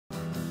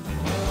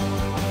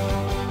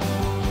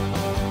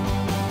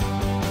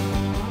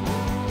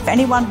for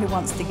anyone who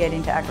wants to get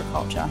into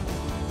agriculture,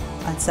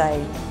 I'd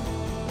say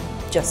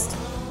just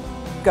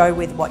go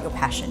with what your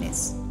passion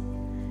is.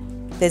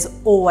 There's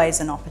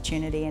always an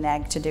opportunity in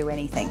ag to do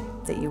anything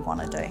that you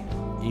want to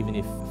do. Even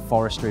if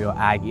forestry or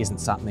ag isn't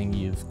something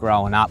you've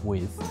grown up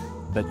with,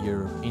 but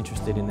you're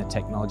interested in the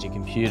technology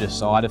computer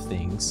side of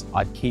things,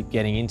 I'd keep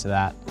getting into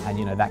that,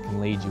 and that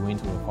can lead you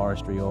into a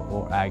forestry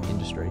or ag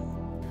industry.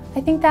 I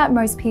think that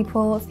most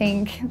people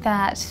think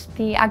that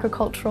the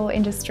agricultural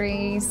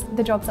industries,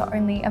 the jobs are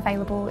only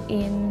available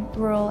in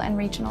rural and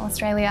regional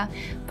Australia,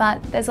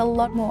 but there's a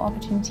lot more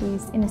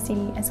opportunities in the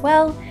city as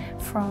well,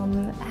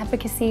 from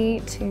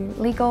advocacy to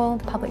legal,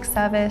 public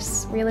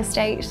service, real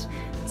estate.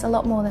 It's a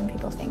lot more than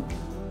people think.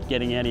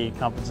 Getting out of your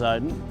comfort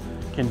zone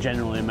can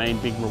generally mean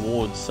big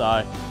rewards, so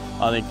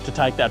I think to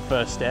take that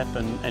first step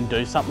and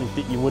do something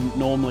that you wouldn't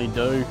normally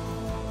do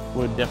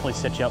would definitely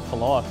set you up for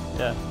life.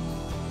 Yeah.